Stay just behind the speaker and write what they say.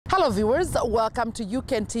Hello viewers, welcome to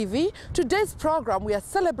Ukentv. Today's program we are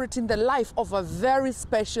celebrating the life of a very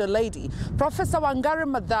special lady. Professor Wangari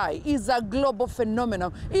Maathai is a global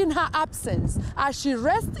phenomenon. In her absence, as she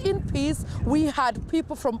rests in peace, we had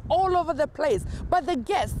people from all over the place. But the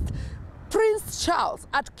guest, Prince Charles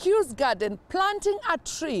at Kew Gardens, planting a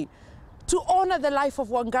tree to honor the life of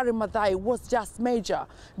Wangari Maathai was just major.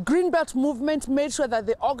 Greenbelt movement made sure that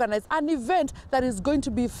they organized an event that is going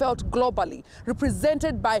to be felt globally,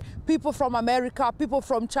 represented by people from America, people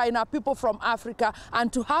from China, people from Africa,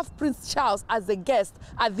 and to have Prince Charles as a guest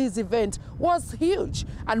at this event was huge.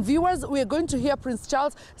 And viewers, we are going to hear Prince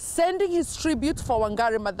Charles sending his tribute for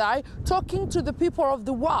Wangari Maathai, talking to the people of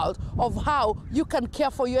the world of how you can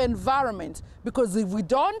care for your environment, because if we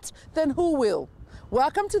don't, then who will?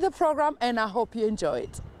 Welcome to the program, and I hope you enjoy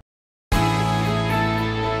it.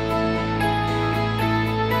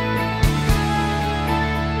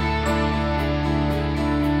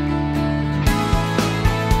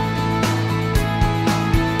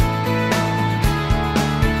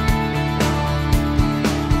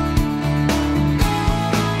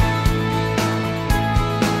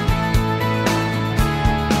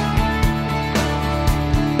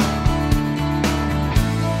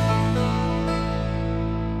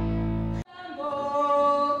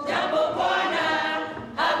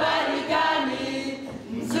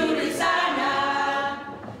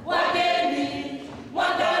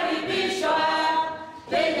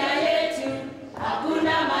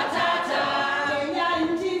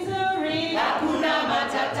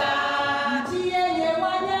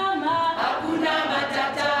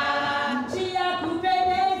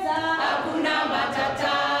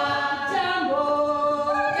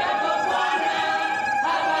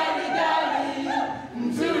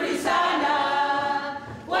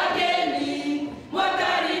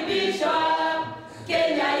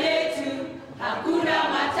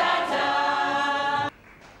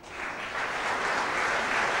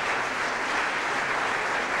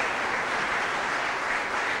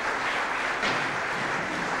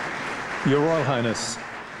 Your Royal Highness,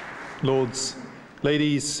 Lords,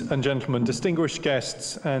 ladies and gentlemen, distinguished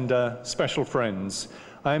guests and special friends,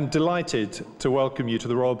 I am delighted to welcome you to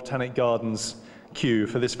the Royal Botanic Gardens, Kew,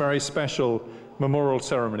 for this very special memorial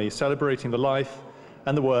ceremony celebrating the life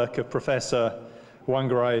and the work of Professor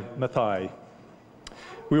Wangari Maathai.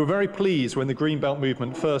 We were very pleased when the Greenbelt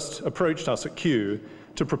movement first approached us at Kew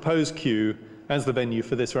to propose Kew as the venue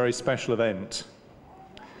for this very special event.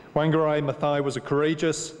 Wangari Maathai was a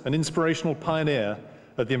courageous and inspirational pioneer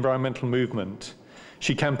of the environmental movement.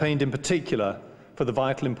 She campaigned in particular for the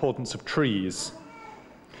vital importance of trees.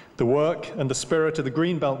 The work and the spirit of the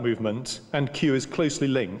Greenbelt movement and Kew is closely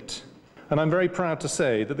linked. And I'm very proud to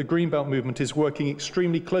say that the Greenbelt movement is working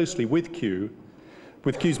extremely closely with Kew's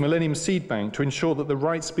Millennium Seed Bank, to ensure that the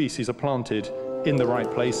right species are planted in the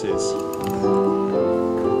right places.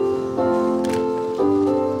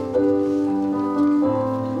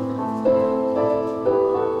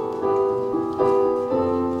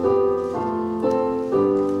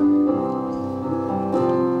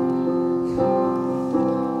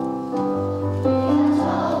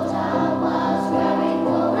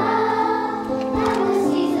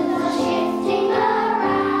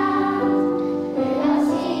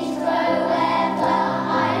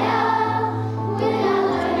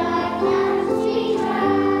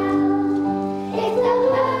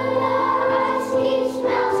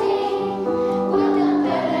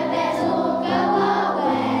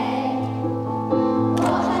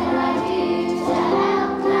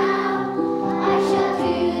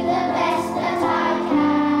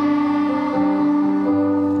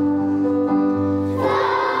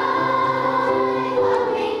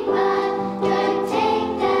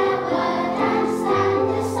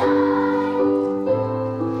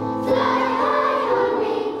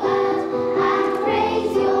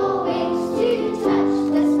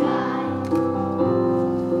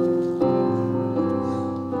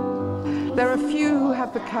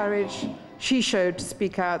 Courage she showed to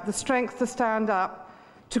speak out, the strength to stand up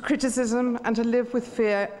to criticism and to live with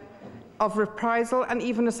fear of reprisal and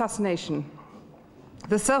even assassination,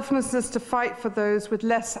 the selflessness to fight for those with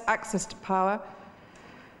less access to power,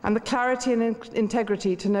 and the clarity and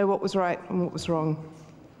integrity to know what was right and what was wrong.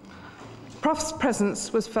 Prof's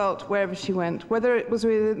presence was felt wherever she went, whether it was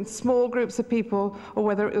within small groups of people or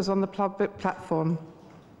whether it was on the public platform.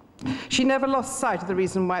 She never lost sight of the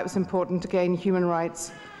reason why it was important to gain human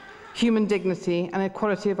rights, human dignity, and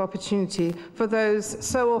equality of opportunity for those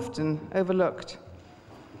so often overlooked.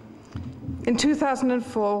 In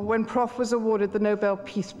 2004, when Prof was awarded the Nobel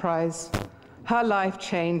Peace Prize, her life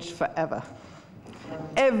changed forever.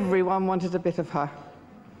 Everyone wanted a bit of her.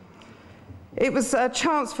 It was a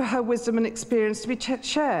chance for her wisdom and experience to be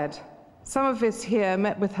shared. Some of us here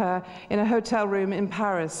met with her in a hotel room in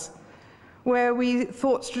Paris, where we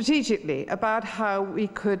thought strategically about how we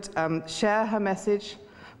could share her message,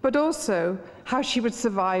 but also how she would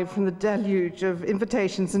survive from the deluge of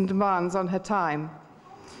invitations and demands on her time.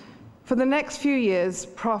 For the next few years,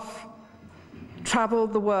 Prof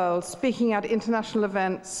traveled the world, speaking at international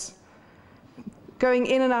events, going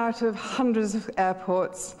in and out of hundreds of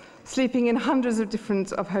airports, sleeping in hundreds of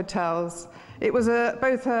different hotels. It was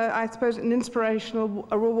both, I suppose, an inspirational,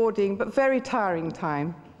 a rewarding, but very tiring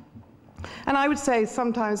time. And I would say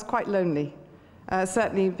sometimes quite lonely,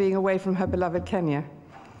 certainly being away from her beloved Kenya.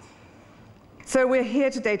 So we're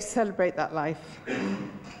here today to celebrate that life,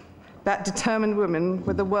 that determined woman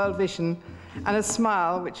with a world vision and a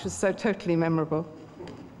smile which was so totally memorable.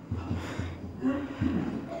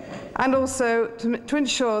 And also to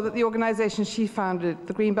ensure that the organization she founded,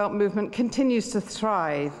 the Greenbelt Movement, continues to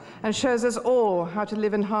thrive and shows us all how to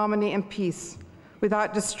live in harmony and peace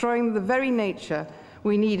without destroying the very nature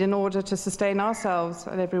we need in order to sustain ourselves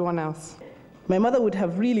and everyone else. My mother would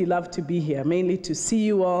have really loved to be here, mainly to see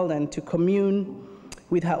you all and to commune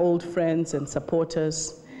with her old friends and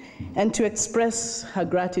supporters, and to express her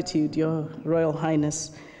gratitude, Your Royal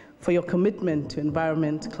Highness, for your commitment to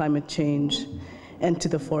environment, climate change, and to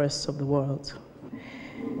the forests of the world.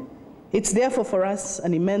 It's therefore for us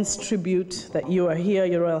an immense tribute that you are here,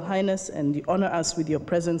 Your Royal Highness, and you honor us with your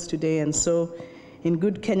presence today. And so, in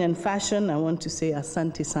good Kenyan fashion, I want to say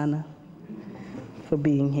asante sana for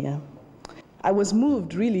being here. I was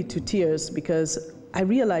moved really to tears because I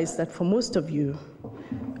realized that for most of you,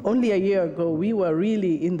 only a year ago, we were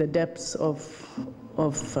really in the depths of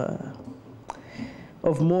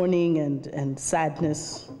mourning and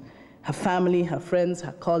sadness. Her family, her friends,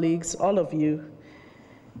 her colleagues, all of you.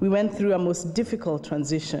 We went through a most difficult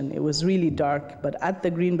transition. It was really dark, but at the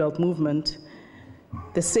Greenbelt Movement,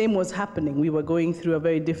 the same was happening. We were going through a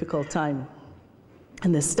very difficult time.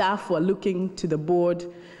 And the staff were looking to the board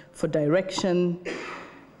for direction.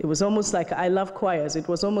 It was almost like, I love choirs, it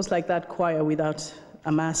was almost like that choir without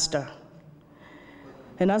a master.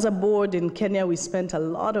 And as a board in Kenya, we spent a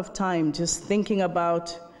lot of time just thinking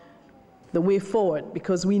about the way forward,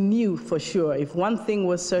 because we knew for sure, if one thing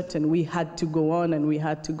was certain, we had to go on, and we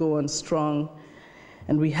had to go on strong,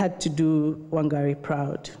 and we had to do Wangari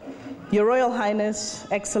proud. Your Royal Highness,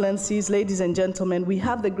 Excellencies, ladies and gentlemen, we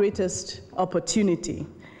have the greatest opportunity,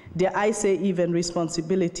 dare I say even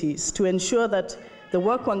responsibilities, to ensure that the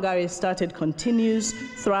work Wangari started continues,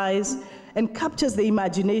 thrives, and captures the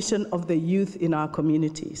imagination of the youth in our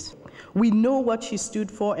communities. We know what she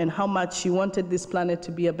stood for and how much she wanted this planet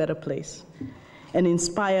to be a better place and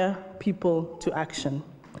inspire people to action.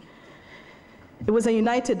 It was a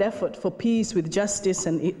united effort for peace with justice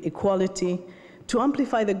and equality to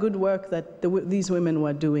amplify the good work that these women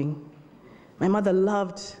were doing. My mother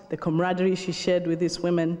loved the camaraderie she shared with these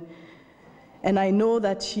women, and I know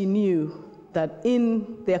that she knew that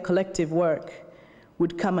in their collective work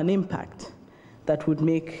would come an impact that would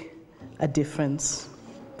make a difference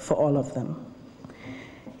for all of them.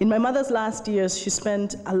 In my mother's last years, she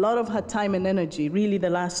spent a lot of her time and energy, really the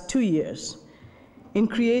last 2 years, in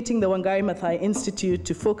creating the Wangari Maathai Institute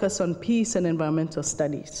to focus on peace and environmental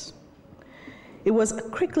studies. It was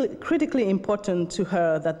critically important to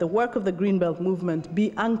her that the work of the Greenbelt Movement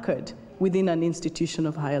be anchored within an institution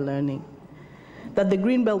of higher learning, that the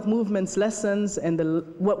Greenbelt Movement's lessons and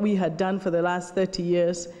what we had done for the last 30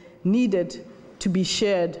 years needed to be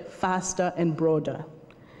shared faster and broader,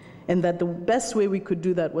 and that the best way we could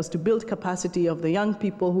do that was to build capacity of the young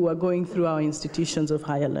people who are going through our institutions of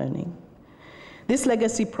higher learning. This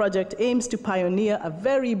legacy project aims to pioneer a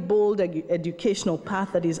very bold educational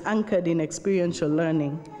path that is anchored in experiential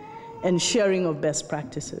learning and sharing of best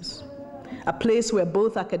practices, a place where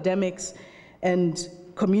both academics and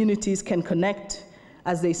communities can connect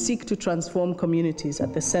as they seek to transform communities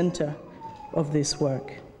at the center of this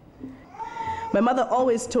work. My mother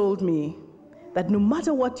always told me that no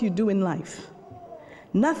matter what you do in life,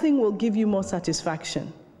 nothing will give you more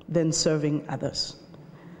satisfaction than serving others.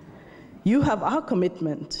 You have our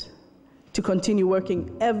commitment to continue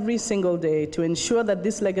working every single day to ensure that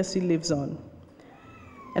this legacy lives on.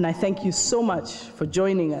 And I thank you so much for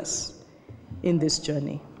joining us in this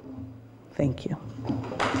journey. Thank you.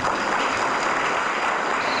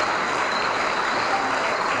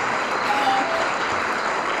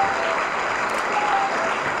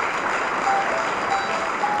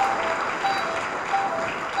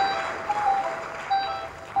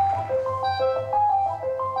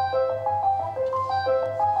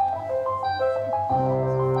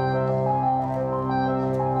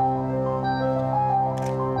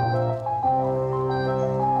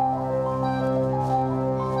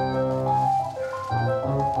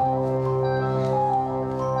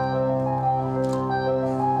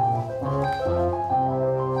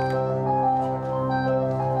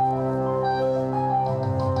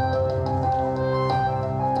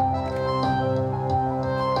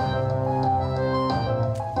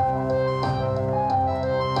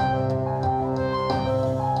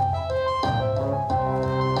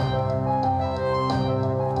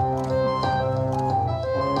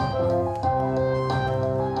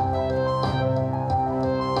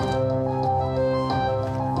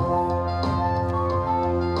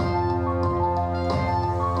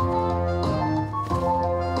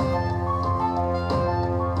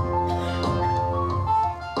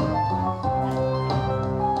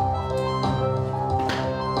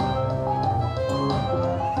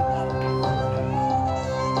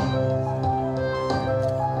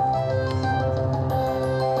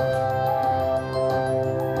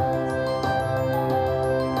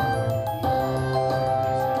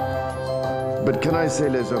 But can I say,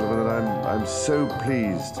 ladies and gentlemen, that I'm so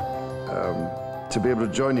pleased to be able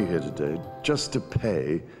to join you here today just to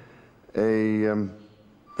pay a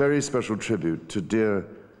very special tribute to dear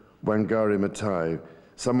Wangari Maathai,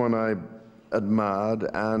 someone I admired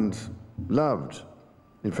and loved.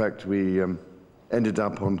 In fact, we ended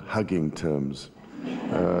up on hugging terms.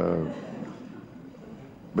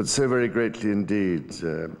 But so very greatly indeed,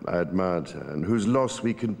 I admired her, and whose loss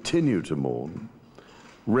we continue to mourn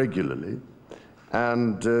regularly,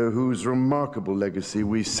 and whose remarkable legacy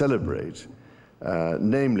we celebrate,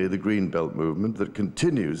 namely the Green Belt movement that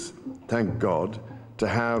continues, thank God, to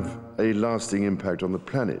have a lasting impact on the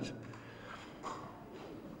planet.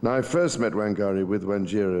 Now, I first met Wangari with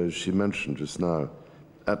Wanjira, as she mentioned just now,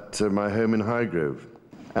 at my home in Highgrove.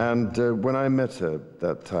 And when I met her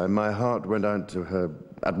that time, my heart went out to her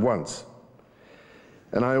at once.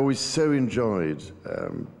 And I always so enjoyed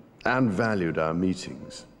and valued our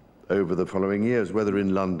meetings over the following years, whether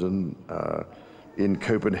in London, in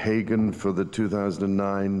Copenhagen for the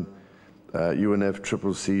 2009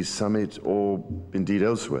 UNFCCC summit, or indeed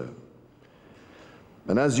elsewhere.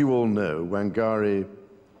 And as you all know, Wangari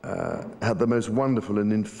had the most wonderful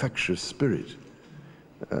and infectious spirit.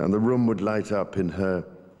 And the room would light up in her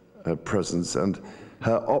presence, and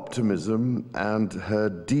her optimism and her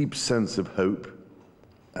deep sense of hope,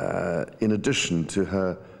 in addition to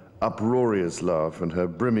her uproarious laugh and her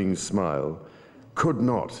brimming smile, could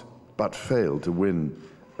not but fail to win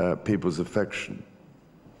people's affection.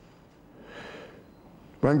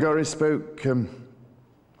 Wangari spoke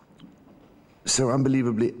so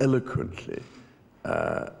unbelievably eloquently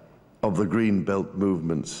of the Green Belt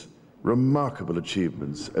movement's remarkable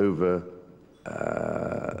achievements over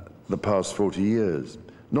the past 40 years,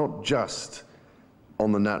 not just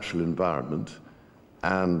on the natural environment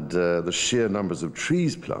and the sheer numbers of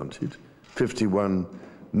trees planted, 51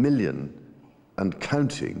 million and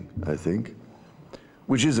counting, I think,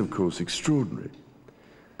 which is, of course, extraordinary,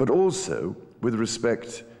 but also with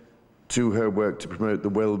respect to her work to promote the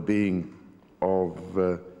well-being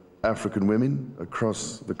of African women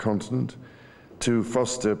across the continent, to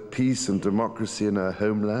foster peace and democracy in our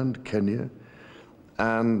homeland, Kenya,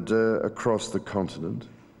 and across the continent,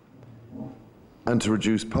 and to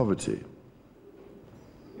reduce poverty.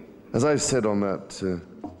 As I said on that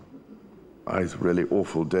really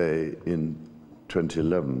awful day in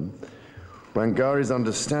 2011, Wangari's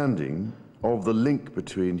understanding of the link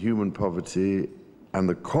between human poverty and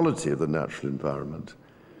the quality of the natural environment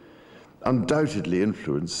undoubtedly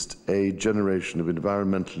influenced a generation of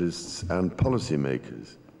environmentalists and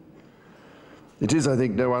policymakers. It is, I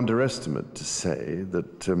think, no underestimate to say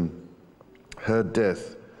that her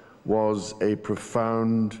death was a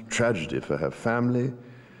profound tragedy for her family,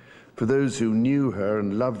 for those who knew her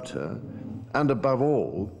and loved her, and above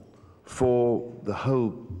all, for the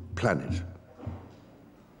whole planet.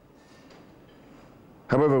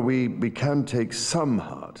 However, we can take some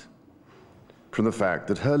heart from the fact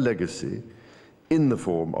that her legacy in the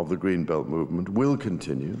form of the Green Belt movement will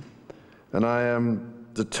continue, and I am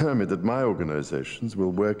determined that my organizations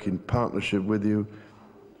will work in partnership with you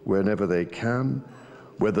whenever they can,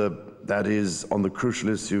 whether that is on the crucial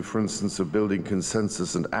issue, for instance, of building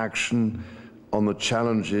consensus and action on the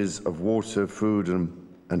challenges of water, food,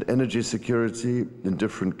 and energy security in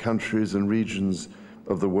different countries and regions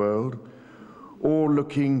of the world, or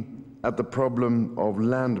looking at the problem of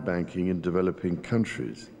land banking in developing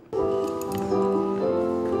countries.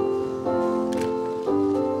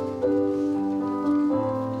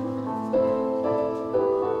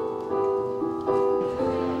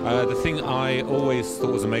 The thing I always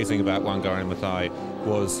thought was amazing about Wangari Maathai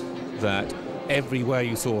was that everywhere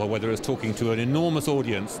you saw her, whether it was talking to an enormous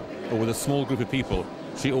audience or with a small group of people,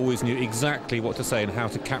 she always knew exactly what to say and how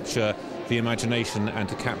to capture the imagination and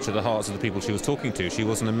to capture the hearts of the people she was talking to. She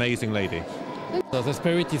was an amazing lady. The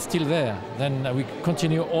spirit is still there. Then we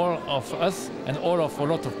continue, all of us and all of a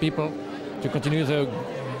lot of people, to continue the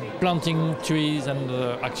planting trees and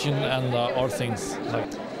action and all things.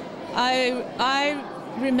 I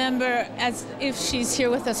remember as if she's here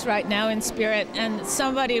with us right now in spirit, and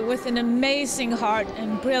somebody with an amazing heart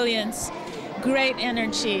and brilliance, great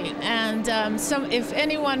energy, and if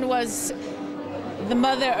anyone was the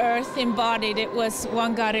Mother Earth embodied, it was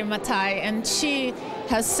Wangari Maathai, and she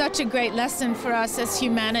has such a great lesson for us as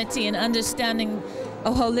humanity in understanding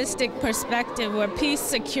a holistic perspective where peace,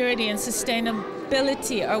 security, and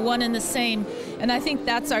sustainability are one and the same. And I think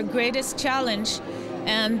that's our greatest challenge.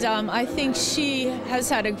 And I think she has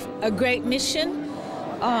had a great mission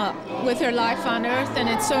with her life on Earth, and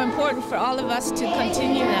it's so important for all of us to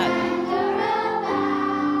continue that.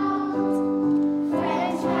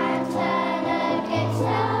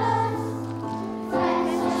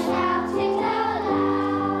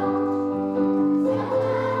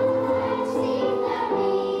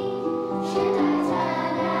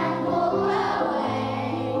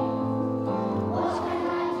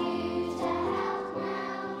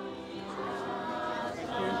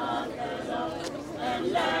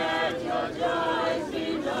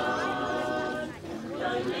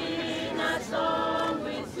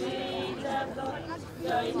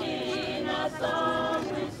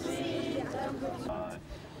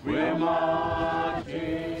 We're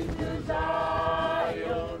marching to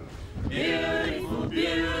Zion, beautiful,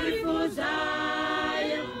 beautiful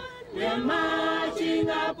Zion. We're marching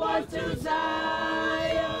upwards to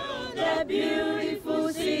Zion, the beautiful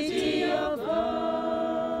city of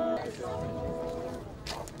God.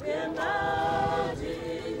 We're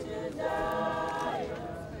marching to Zion,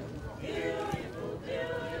 beautiful,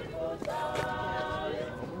 beautiful Zion.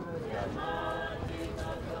 We're marching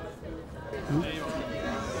upwards to Zion.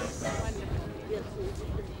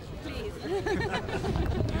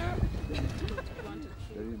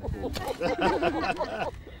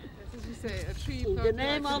 In the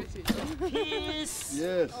name of peace,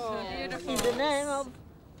 Yes. in the name of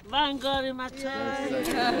Wangari Maathai,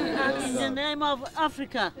 and in the name of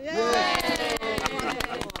Africa.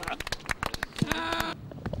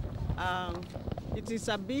 It is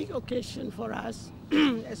a big occasion for us,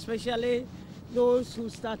 especially those who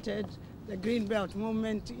started the Green Belt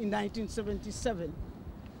movement in 1977.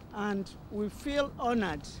 And we feel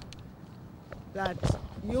honored that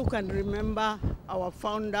you can remember our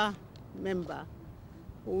founder member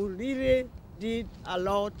who really did a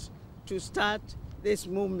lot to start this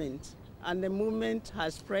movement, and the movement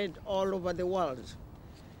has spread all over the world.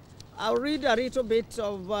 I'll read a little bit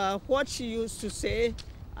of what she used to say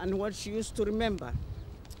and what she used to remember.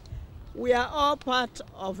 We are all part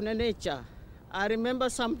of the nature. I remember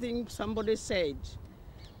something somebody said,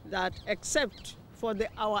 that except for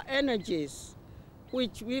our energies,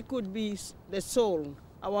 which we could be the soul,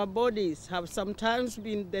 our bodies have sometimes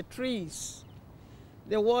been the trees,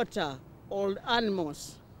 the water, or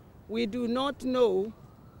animals. We do not know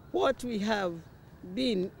what we have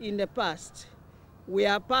been in the past. We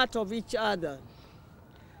are part of each other.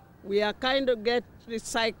 We are kind of get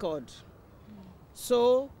recycled.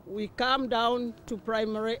 So we come down to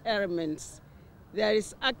primary elements. There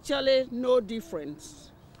is actually no difference.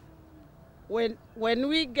 When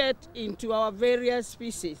we get into our various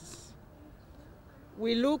species,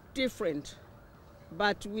 we look different,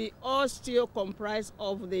 but we all still comprise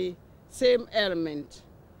of the same element.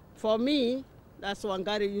 For me, that's what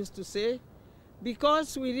Wangari used to say,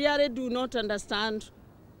 because we really do not understand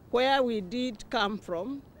where we did come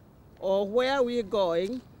from or where we're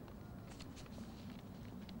going.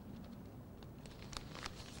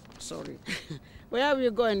 Sorry. Where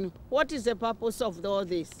we're going, what is the purpose of all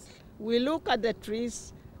this? We look at the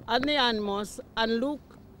trees and the animals and look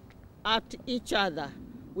at each other.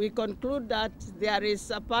 We conclude that there is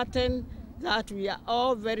a pattern that we are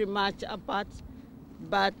all very much apart,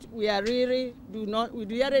 but we really do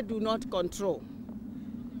not control.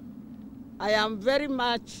 I am very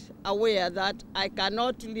much aware that I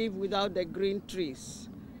cannot live without the green trees.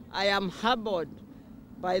 I am harbored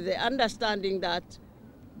by the understanding that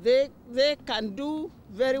they can do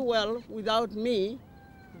very well without me.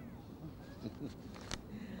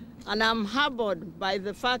 And I'm harbored by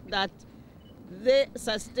the fact that they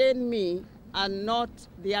sustain me and not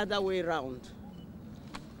the other way around.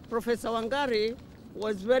 Professor Wangari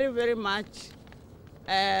was very, very much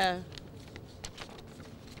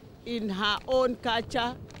in her own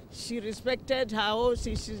culture. She respected her own,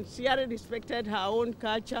 she sincerely respected her own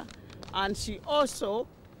culture, and she also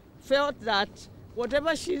felt that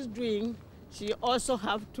whatever she's doing, she also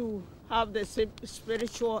have to have the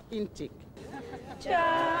spiritual intake.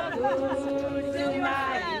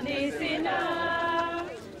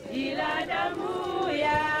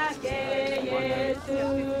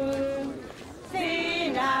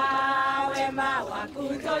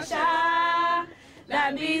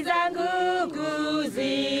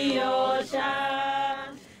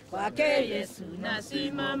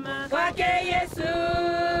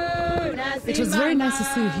 It was very nice to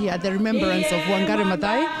see you here at the remembrance of Wangari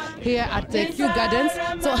Maathai here at the Kew Gardens.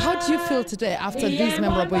 So how do you feel today after this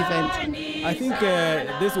memorable event? I think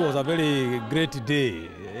this was a very great day.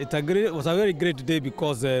 It was a very great day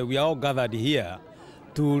because we are all gathered here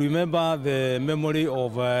to remember the memory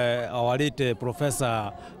of our late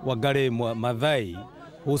Professor Wangari Maathai,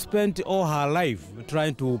 who spent all her life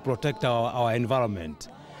trying to protect our environment.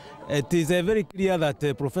 It is very clear that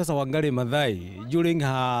Professor Wangari Maathai, during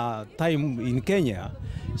her time in Kenya,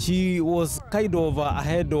 she was kind of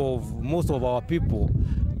ahead of most of our people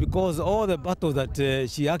because all the battles that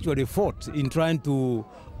she actually fought in trying to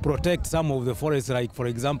protect some of the forests, like for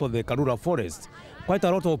example the Karura forest, quite a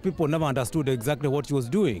lot of people never understood exactly what she was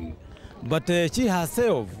doing. But she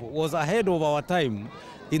herself was ahead of our time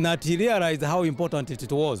in that she realized how important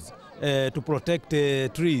it was to protect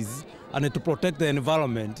trees and to protect the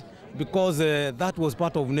environment, because that was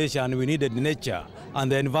part of nature and we needed nature and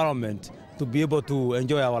the environment to be able to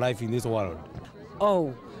enjoy our life in this world.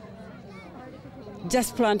 Oh,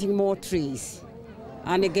 just planting more trees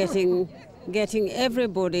and getting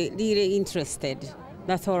everybody really interested.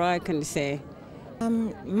 That's all I can say.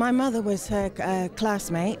 My mother was her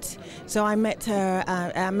classmate, so I met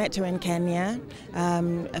her in Kenya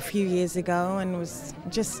a few years ago, and was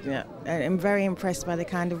just I'm very impressed by the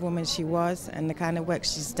kind of woman she was and the kind of work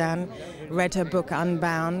she's done. Read her book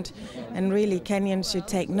Unbound, and really Kenyans should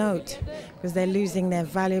take note because they're losing their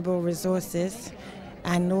valuable resources,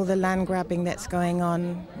 and all the land grabbing that's going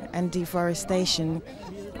on and deforestation.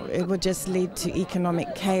 It would just lead to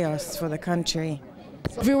economic chaos for the country.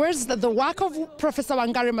 Viewers, the work of Professor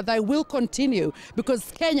Wangari Maathai will continue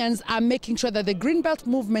because Kenyans are making sure that the Greenbelt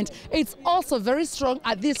movement is also very strong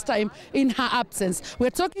at this time in her absence. We're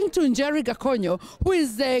talking to Njeri Gakonyo, who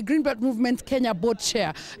is the Greenbelt Movement Kenya board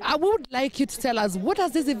chair. I would like you to tell us, what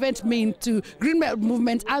does this event mean to Greenbelt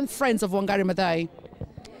movement and friends of Wangari Maathai?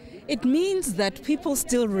 It means that people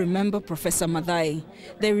still remember Professor Maathai.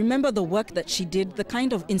 They remember the work that she did, the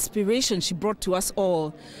kind of inspiration she brought to us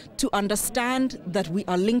all to understand that we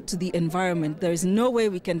are linked to the environment. There is no way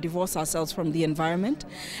we can divorce ourselves from the environment,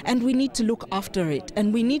 and we need to look after it.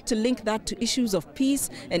 And we need to link that to issues of peace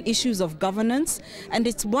and issues of governance. And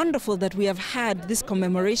it's wonderful that we have had this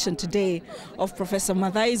commemoration today of Professor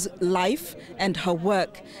Maathai's life and her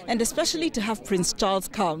work, and especially to have Prince Charles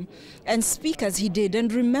come and speak as he did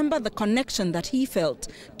and remember the connection that he felt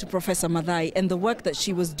to Professor Maathai and the work that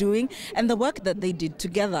she was doing and the work that they did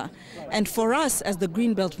together. And for us as the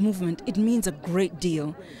Greenbelt movement, it means a great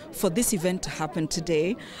deal for this event to happen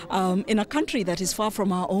today in a country that is far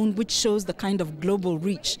from our own, which shows the kind of global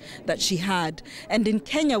reach that she had. And in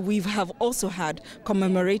Kenya, we have also had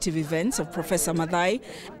commemorative events of Professor Maathai,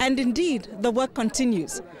 and indeed, the work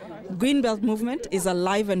continues. Greenbelt movement is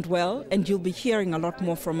alive and well, and you'll be hearing a lot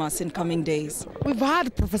more from us in coming days. We've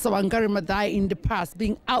had Professor Wangari Maathai in the past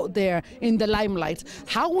being out there in the limelight.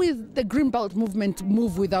 How will the Greenbelt movement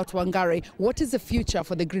move without Wangari? What is the future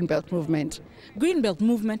for the Greenbelt movement? Greenbelt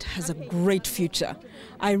movement has a great future.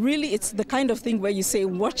 It's the kind of thing where you say,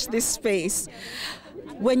 watch this space.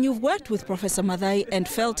 When you've worked with Professor Maathai and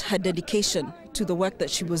felt her dedication to the work that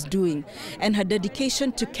she was doing, and her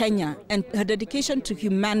dedication to Kenya, and her dedication to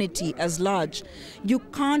humanity as large, you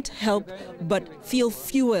can't help but feel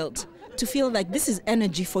fueled, to feel like this is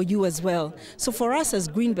energy for you as well. So for us as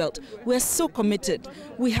Greenbelt, we're so committed.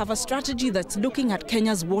 We have a strategy that's looking at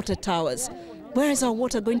Kenya's water towers. Where is our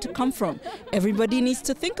water going to come from? Everybody needs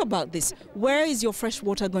to think about this. Where is your fresh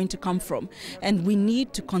water going to come from? And we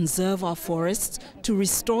need to conserve our forests, to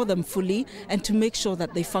restore them fully, and to make sure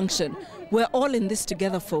that they function. We're all in this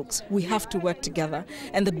together, folks. We have to work together.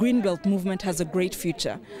 And the Greenbelt movement has a great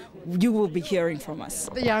future. You will be hearing from us.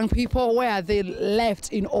 The young people, where are they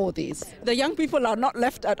left in all this? The young people are not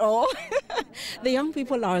left at all. The young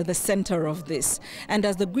people are the center of this. And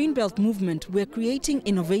as the Greenbelt movement, we're creating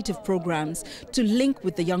innovative programs to link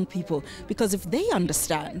with the young people, because if they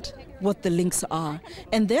understand what the links are,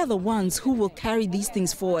 and they're the ones who will carry these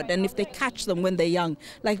things forward, and if they catch them when they're young,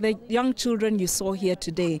 like the young children you saw here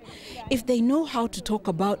today, if they know how to talk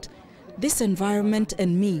about this environment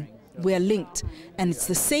and me, we're linked. And it's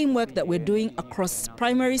the same work that we're doing across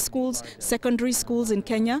primary schools, secondary schools in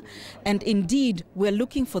Kenya, and indeed we're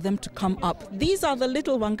looking for them to come up. These are the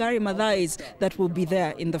little Wangari Maathais that will be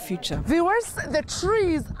there in the future. Viewers, the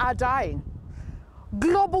trees are dying.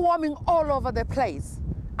 Global warming all over the place.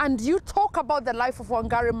 And you talk about the life of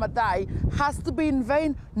Wangari Maathai has to be in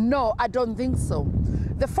vain? No, I don't think so.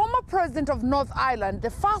 The former president of North Ireland, the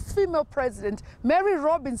first female president, Mary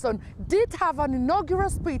Robinson, did have an inaugural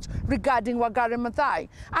speech regarding Wangari Maathai.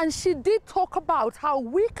 And she did talk about how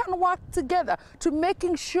we can work together to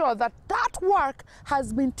making sure that that work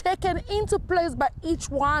has been taken into place by each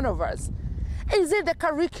one of us. Is it the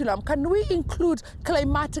curriculum? Can we include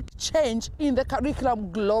climatic change in the curriculum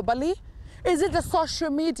globally? Is it the social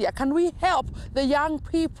media? Can we help the young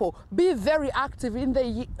people be very active in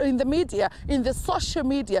the media, in the social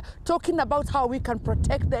media, talking about how we can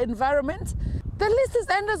protect the environment? The list is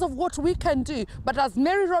endless of what we can do, but as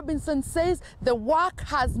Mary Robinson says, the work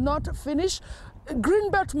has not finished.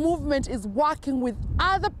 Greenbelt movement is working with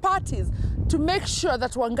other parties to make sure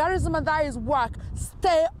that Wangari Maathai's work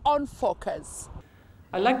stay on focus.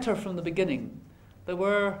 I liked her from the beginning. There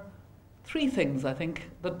were three things, I think,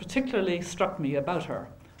 that particularly struck me about her.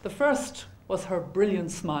 The first was her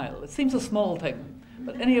brilliant smile. It seems a small thing,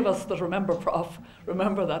 but any of us that remember Prof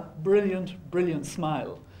remember that brilliant, brilliant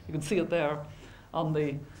smile. You can see it there on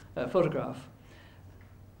the photograph.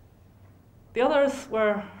 The others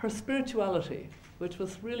were her spirituality, which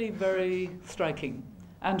was really very striking,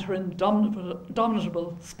 and her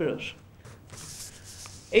indomitable spirit.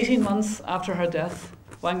 18 months after her death,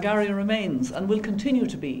 Wangari remains and will continue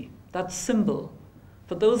to be that symbol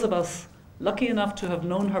for those of us lucky enough to have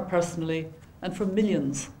known her personally and for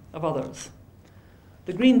millions of others.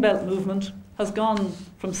 The Green Belt movement has gone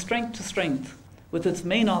from strength to strength with its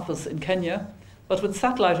main office in Kenya, but with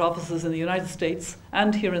satellite offices in the United States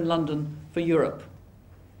and here in London for Europe.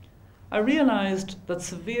 I realized that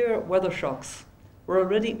severe weather shocks were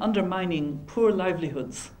already undermining poor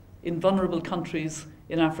livelihoods in vulnerable countries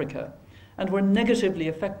in Africa and were negatively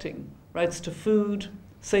affecting rights to food,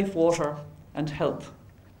 safe water, and health.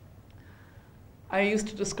 I used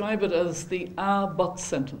to describe it as the "ah, but"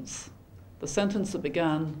 sentence, the sentence that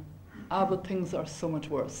began, "ah, but things are so much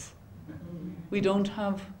worse." We don't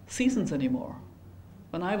have seasons anymore.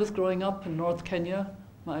 When I was growing up in North Kenya,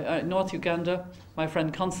 North Uganda, my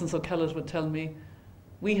friend Constance O'Kellet would tell me,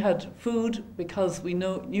 we had food because we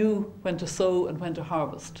knew when to sow and when to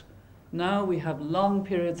harvest. Now we have long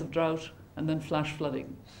periods of drought and then flash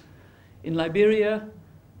flooding. In Liberia,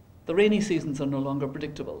 the rainy seasons are no longer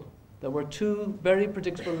predictable. There were 2 very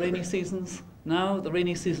predictable rainy seasons. Now the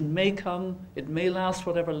rainy season may come, it may last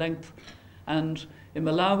whatever length. And in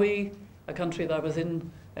Malawi, a country that I was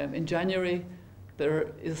in January,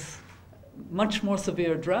 there is much more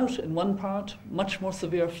severe drought in one part, much more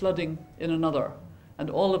severe flooding in another, and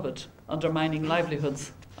all of it undermining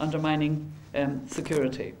livelihoods, undermining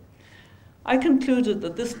security. I concluded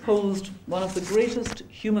that this posed one of the greatest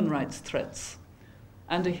human rights threats,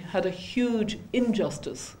 and it had a huge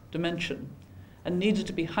injustice dimension and needed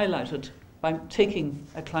to be highlighted by taking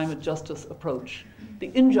a climate justice approach.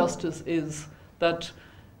 The injustice is that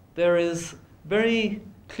there is very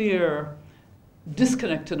clear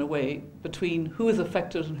disconnect in a way between who is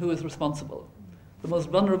affected and who is responsible. The most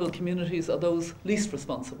vulnerable communities are those least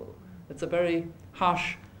responsible. It's a very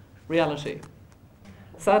harsh reality.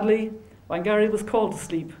 Sadly, Wangari was called to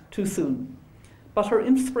sleep too soon, but her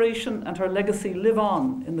inspiration and her legacy live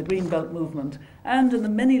on in the Green Belt movement and in the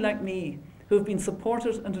many like me who have been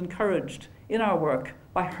supported and encouraged in our work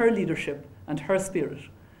by her leadership and her spirit.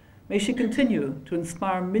 May she continue to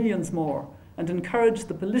inspire millions more and encourage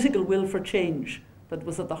the political will for change that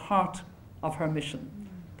was at the heart of her mission.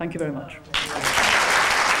 Thank you very much.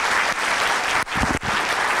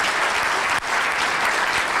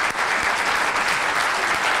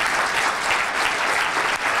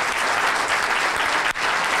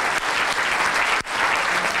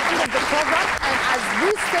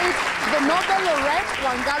 The Nobel laureate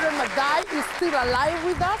Wangari Maathai is still alive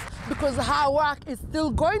with us because her work is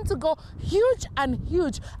still going to go huge and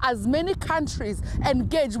huge as many countries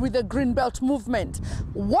engage with the Green Belt movement.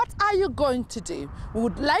 What are you going to do? We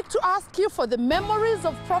would like to ask you, for the memories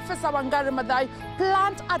of Professor Wangari Maathai,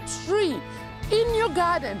 plant a tree. In your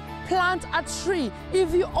garden, plant a tree.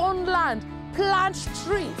 If you own land, plant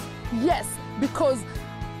trees. Yes, because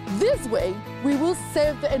this way, we will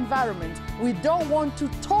save the environment. We don't want to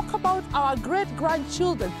talk about our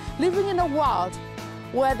great-grandchildren living in a world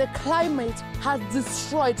where the climate has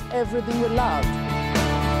destroyed everything we loved.